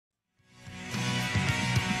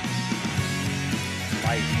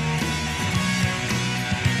life.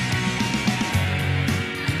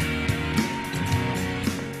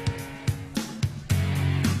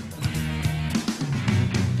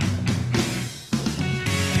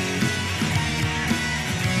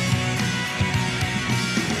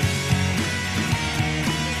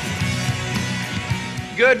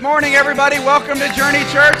 Good morning, everybody. Welcome to Journey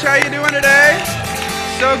Church. How you doing today?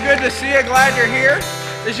 So good to see you. Glad you're here.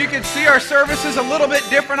 As you can see, our service is a little bit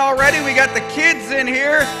different already. We got the kids in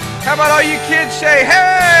here. How about all you kids say,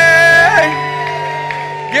 hey?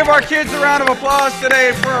 Give our kids a round of applause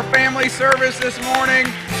today for our family service this morning.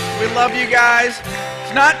 We love you guys.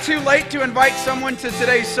 It's not too late to invite someone to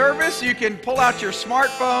today's service. You can pull out your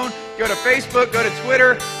smartphone, go to Facebook, go to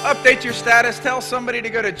Twitter, update your status, tell somebody to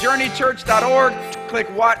go to journeychurch.org, click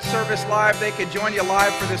Watch Service Live. They can join you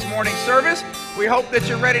live for this morning's service. We hope that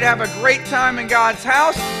you're ready to have a great time in God's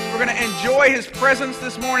house. We're going to enjoy His presence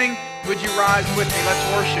this morning. Would you rise with me? Let's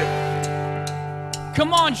worship.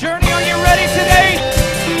 Come on, Journey, are you ready today?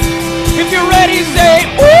 If you're ready, say,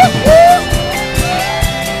 whoop, whoop.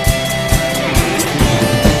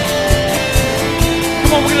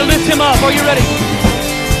 Come on, we're going to lift Him up. Are you ready?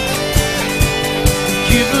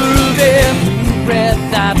 Giver of every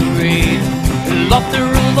breath I breathe, author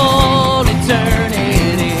of all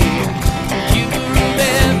eternity, giver of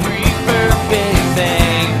every perfect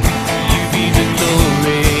thing, you be the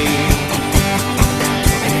glory.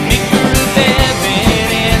 Maker of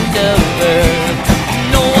heaven and of earth,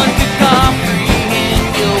 no one could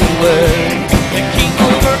comprehend your word. The King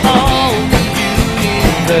over all the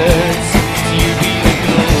universe, you be the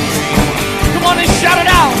glory. Come on and shout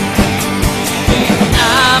it out.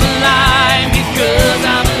 I'm alive because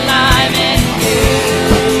I'm alive in you.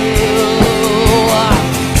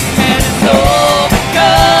 And it's all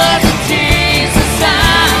because of Jesus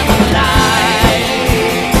I'm alive.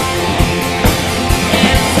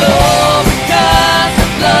 And it's all because the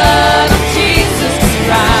blood of Jesus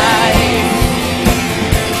Christ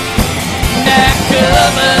that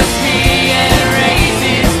covers me and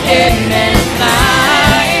raises dead men's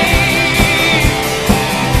life.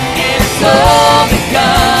 And it's all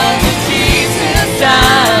because of Jesus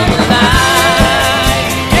I'm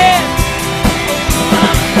alive. Yeah.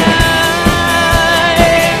 I'm alive.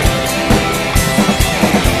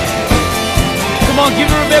 Come on,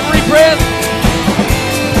 giver of every breath.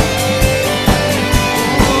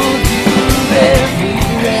 Oh, giver of every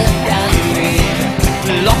breath I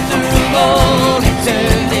breathe, author of all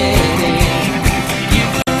eternity,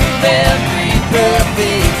 giver of every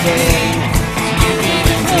perfect thing, you be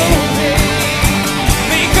the glory.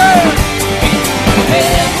 Maker of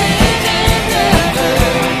heaven and of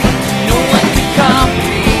earth, no one can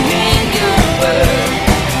comprehend your word.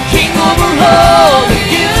 King over all the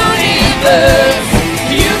universe,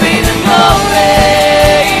 you be the glory.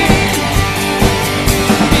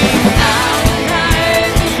 I'm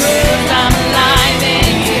alive because I'm alive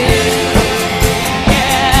in you.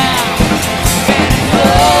 Yeah. And it's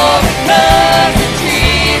all because of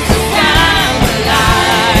Jesus I'm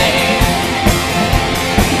alive.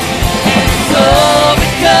 And it's all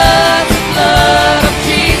because the blood of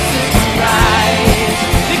Jesus Christ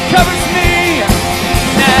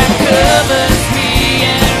that covers me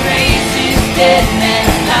and raises dead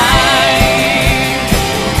men's life.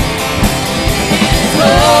 And it's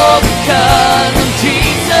all because of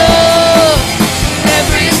Jesus.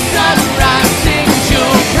 Every sunrise sings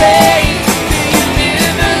your praise. The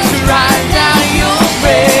universe rise out your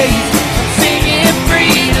praise. I'm singing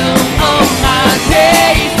freedom all my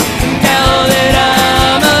days. Now that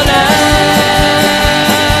I'm alive.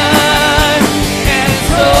 And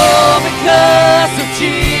it's all because of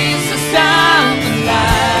Jesus I'm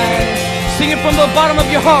alive. Sing it from the bottom of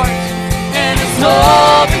your heart. And it's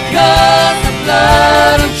all because the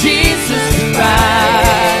blood of Jesus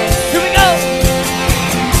Christ. Here we go.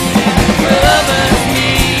 Covers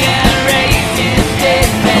me and raises dead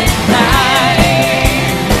men's life.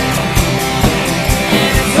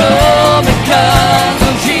 And it's all because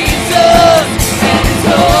of Jesus. And it's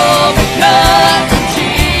all because of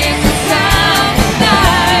Jesus I'm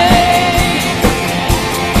alive.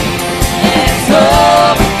 And it's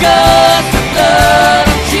all because the blood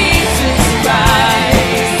of Jesus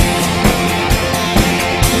Christ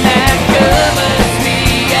that covers me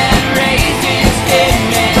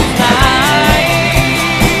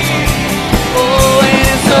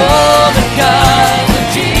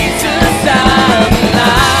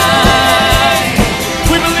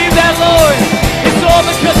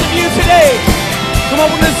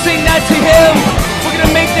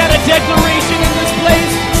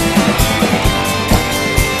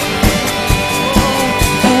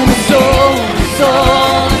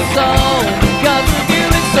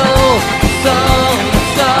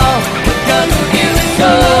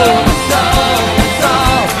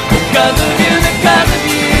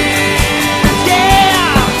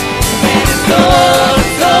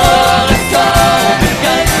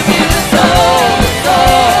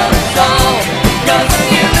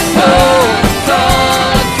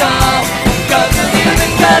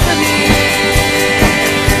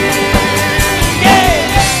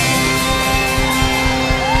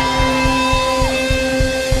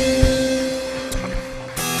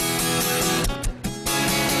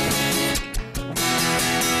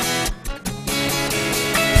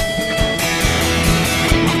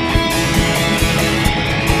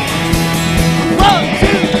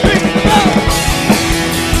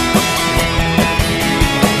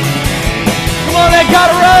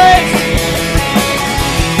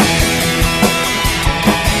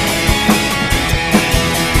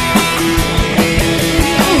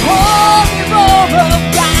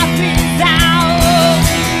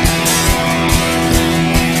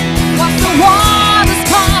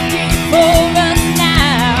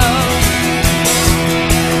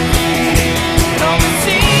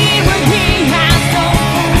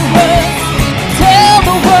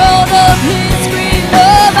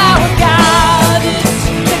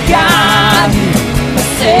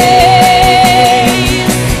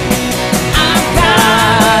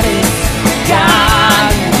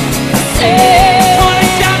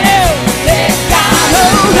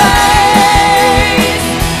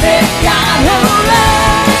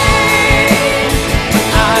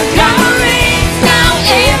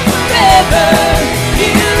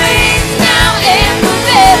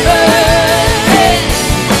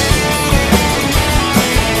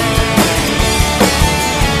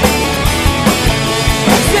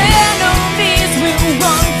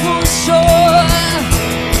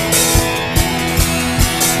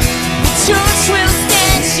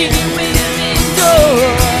she will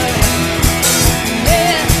endure.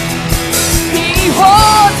 Yeah. He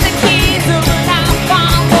holds the keys of life,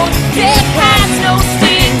 our Lord. Death has no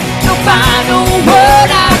sting, no final word.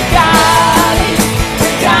 Our God is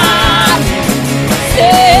the God who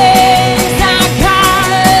saves. Our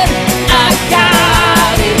God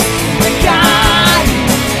is the God who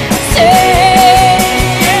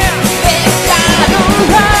saves. There's God who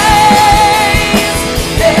reigns.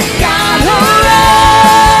 There's God who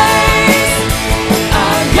reigns.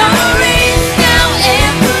 Our God reigns now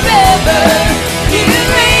and forever. He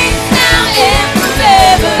reigns now and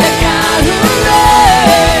forever. The God who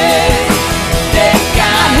reigns. There's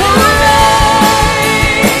God who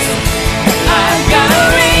reigns. Our God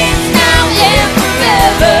reigns now and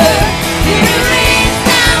forever. He reigns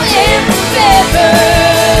now and forever.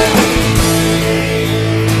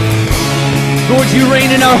 Lord, you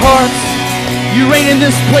reign in our hearts. You reign in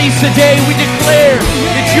this place today. We declare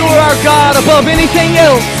that you are our God above anything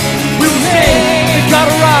else. We will sing, the God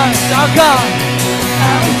arise, our God.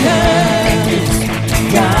 Our God is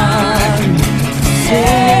God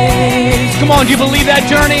saves. Come on, do you believe that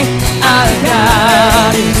journey? Our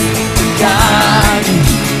God is God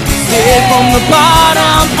saves. From the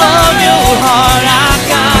bottom of your heart, our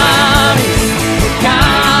God is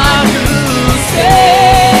God who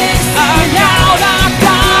saves. Our God, our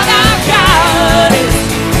God, our God is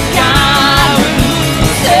God who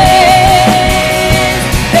saves.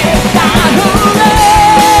 There's God who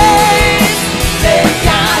reigns. There's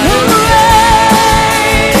God who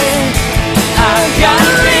reigns. Our God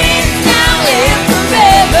reigns now and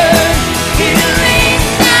forever. He reigns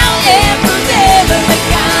now and forever. The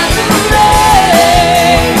God who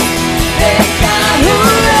reigns. There's God who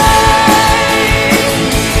reigns.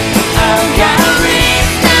 Our God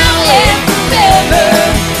reigns now and forever.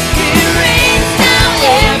 He reigns now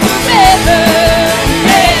and forever.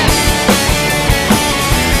 Yeah.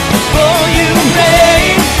 Oh, you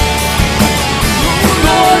reign.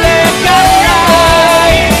 Lord, let God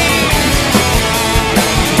reign.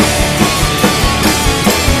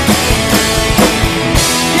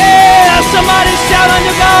 Yeah, somebody shout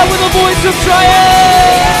unto God with a voice of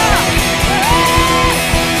triumph.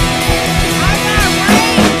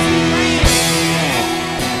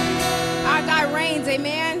 Our God reigns,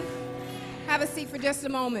 amen. Have a seat for just a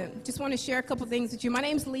moment. Just want to share a couple things with you. My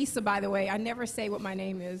name's Lisa, by the way. I never say what my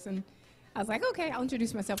name is, and I was like, okay, I'll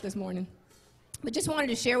introduce myself this morning. But just wanted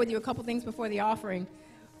to share with you a couple things before the offering.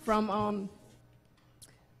 From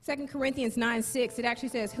 2 Corinthians 9:6, it actually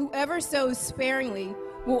says, whoever sows sparingly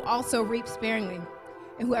will also reap sparingly,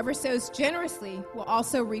 and whoever sows generously will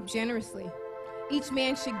also reap generously. Each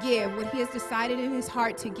man should give what he has decided in his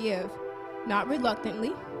heart to give, not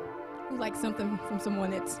reluctantly. Who likes something from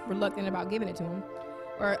someone that's reluctant about giving it to him,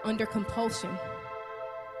 or under compulsion.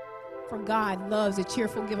 For God loves a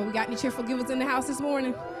cheerful giver. We got any cheerful givers in the house this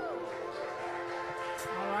morning?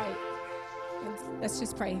 All right. Let's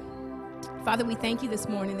just pray. Father, we thank you this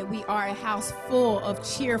morning that we are a house full of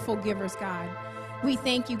cheerful givers, God. We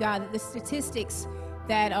thank you, God, that the statistics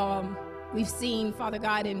that we've seen, Father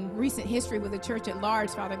God, in recent history with the church at large,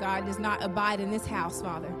 Father God, does not abide in this house,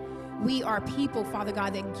 Father. We are people, Father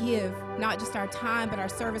God, that give not just our time, but our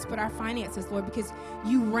service, but our finances, Lord, because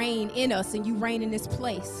you reign in us and you reign in this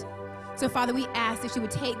place. So, Father, we ask that you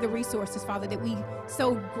would take the resources, Father, that we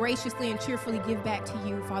so graciously and cheerfully give back to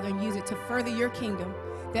you, Father, and use it to further your kingdom,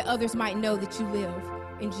 that others might know that you live.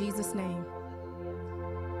 In Jesus' name.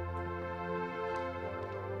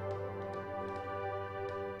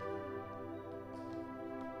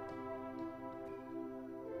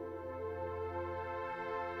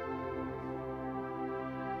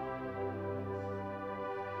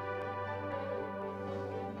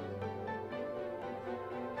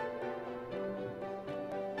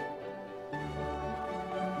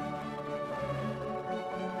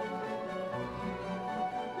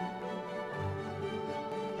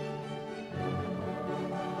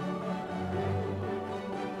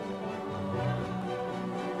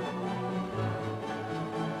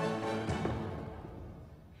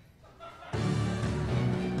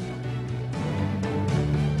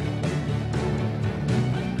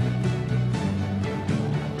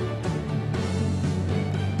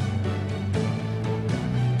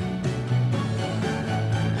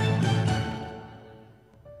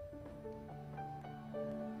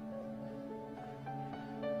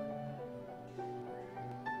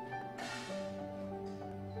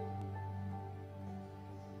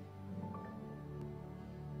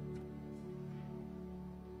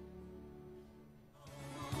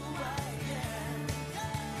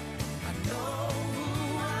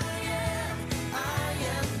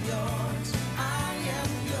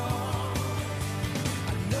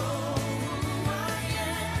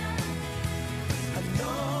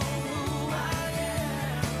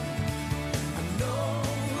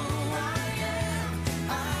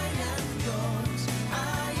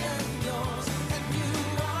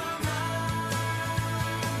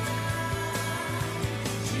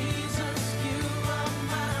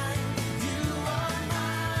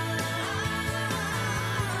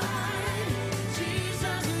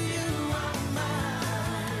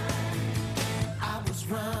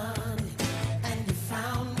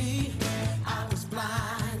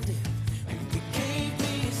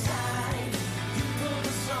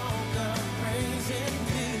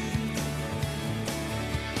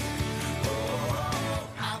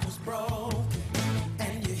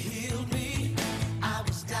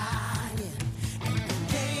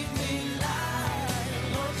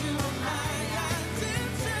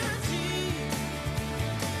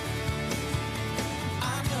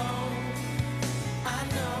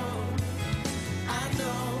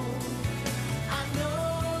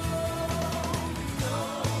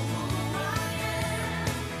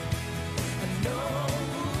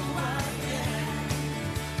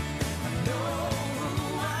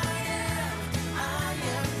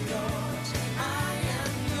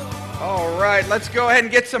 right, let's go ahead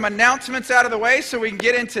and get some announcements out of the way so we can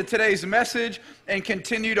get into today's message and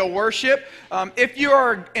continue to worship. If you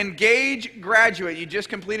are Engage graduate, you just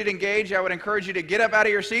completed Engage, I would encourage you to get up out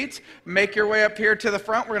of your seats, make your way up here to the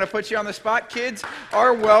front. We're going to put you on the spot. Kids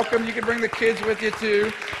are welcome. You can bring the kids with you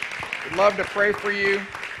too. We'd love to pray for you.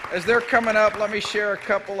 As they're coming up, let me share a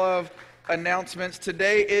couple of announcements.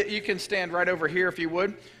 Today, you can stand right over here if you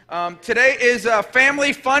would. Today is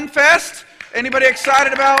Family Fun Fest. Anybody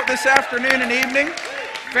excited about this afternoon and evening?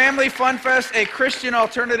 Family Fun Fest, a Christian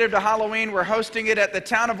alternative to Halloween. We're hosting it at the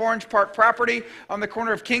Town of Orange Park property on the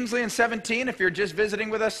corner of Kingsley and 17. If you're just visiting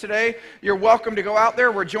with us today, you're welcome to go out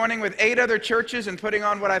there. We're joining with 8 other churches and putting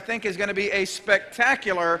on what I think is going to be a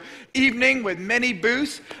spectacular evening with many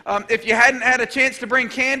booths. If you hadn't had a chance to bring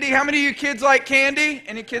candy, how many of you kids like candy?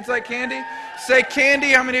 Any kids like candy? Say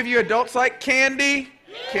candy. How many of you adults like candy?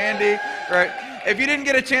 Candy, right? If you didn't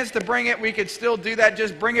get a chance to bring it, we could still do that.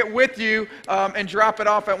 Just bring it with you and drop it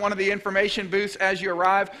off at one of the information booths as you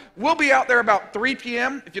arrive. We'll be out there about 3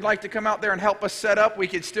 p.m. If you'd like to come out there and help us set up, we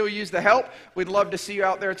could still use the help. We'd love to see you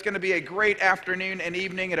out there. It's going to be a great afternoon and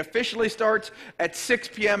evening. It officially starts at 6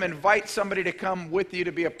 p.m. Invite somebody to come with you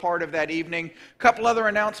to be a part of that evening. A couple other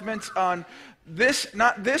announcements on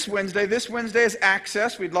not this Wednesday. This Wednesday is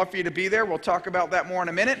Access. We'd love for you to be there. We'll talk about that more in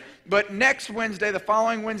a minute. But next Wednesday, the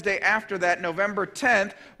following Wednesday after that, November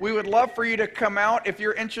 10th, we would love for you to come out if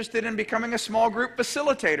you're interested in becoming a small group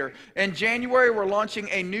facilitator. In January, we're launching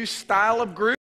a new style of group.